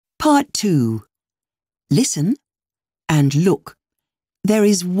Part 2. Listen and look. There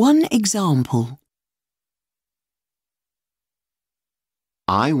is one example.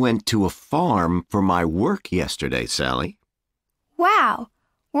 I went to a farm for my work yesterday, Sally. Wow,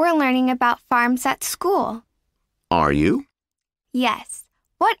 we're learning about farms at school. Are you? Yes.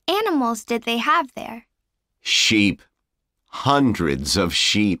 What animals did they have there? Sheep. Hundreds of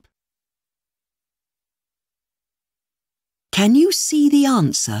sheep. Can you see the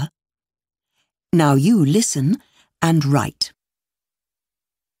answer? Now you listen and write.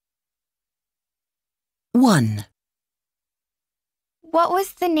 1. What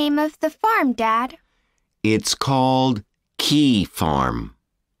was the name of the farm, Dad? It's called Key Farm.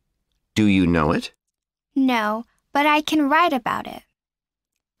 Do you know it? No, but I can write about it.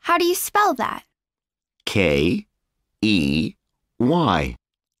 How do you spell that? K-E-Y.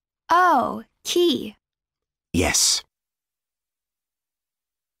 Oh, key. Yes.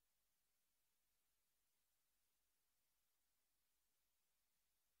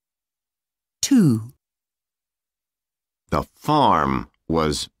 Two. The farm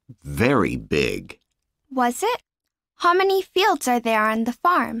was very big. Was it? How many fields are there on the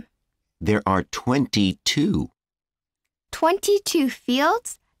farm? There are 22. 22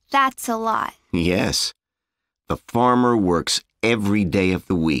 fields? That's a lot. Yes. The farmer works every day of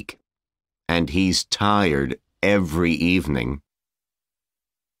the week, and he's tired every evening.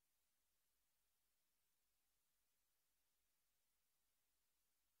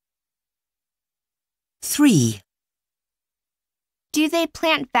 Three. Do they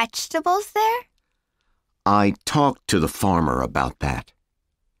plant vegetables there? I talked to the farmer about that.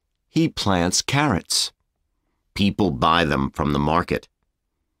 He plants carrots. People buy them from the market.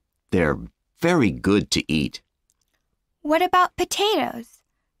 They're very good to eat. What about potatoes?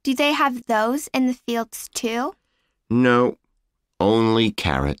 Do they have those in the fields too? No, only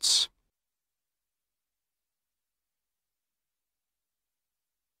carrots.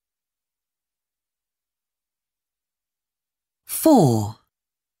 Four.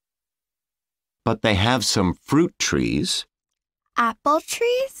 But they have some fruit trees. Apple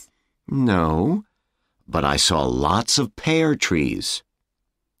trees? No, but I saw lots of pear trees.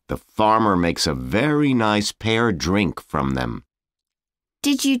 The farmer makes a very nice pear drink from them.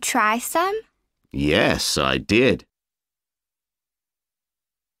 Did you try some? Yes, I did.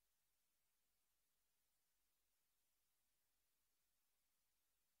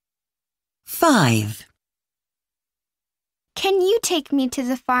 Five. Can you take me to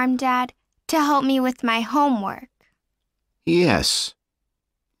the farm, Dad, to help me with my homework? Yes.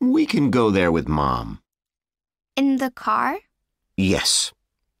 We can go there with Mom. In the car? Yes.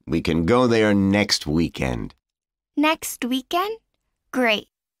 We can go there next weekend. Next weekend? Great.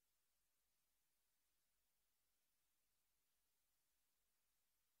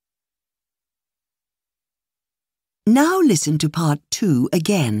 Now listen to part 2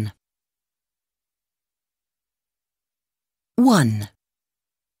 again. 1.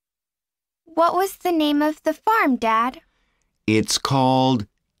 What was the name of the farm, Dad? It's called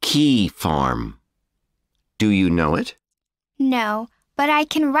Key Farm. Do you know it? No, but I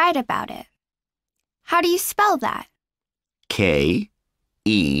can write about it. How do you spell that? K-E-Y.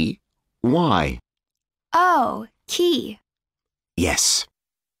 Oh, key. Yes.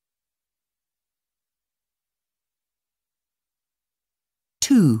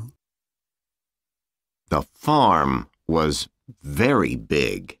 2. The farm was very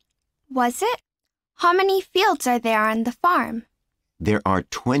big. Was it? How many fields are there on the farm? There are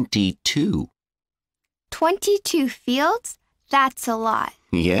 22. 22 fields? That's a lot.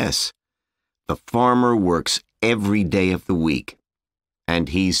 Yes. The farmer works every day of the week, and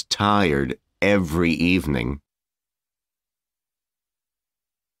he's tired every evening.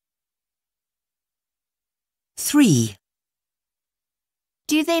 3.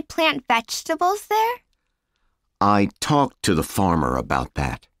 Do they plant vegetables there? I talked to the farmer about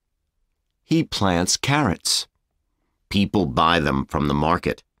that. He plants carrots. People buy them from the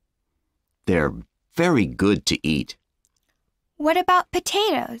market. They're very good to eat. What about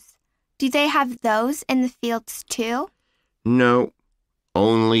potatoes? Do they have those in the fields too? No,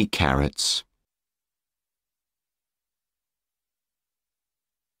 only carrots.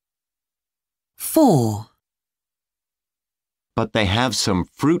 4. But they have some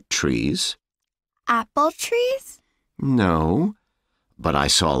fruit trees. Apple trees? No, but I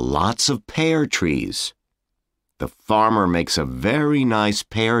saw lots of pear trees. The farmer makes a very nice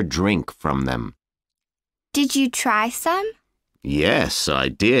pear drink from them. Did you try some? Yes, I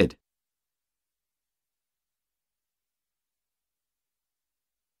did.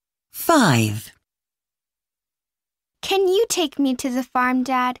 5. Can you take me to the farm,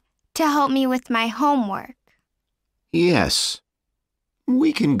 Dad, to help me with my homework. Yes.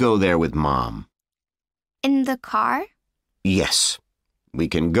 We can go there with Mom. In the car? Yes. We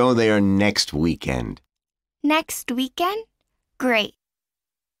can go there next weekend. Next weekend? Great.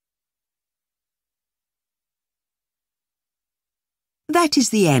 That is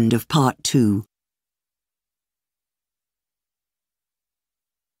the end of part 2.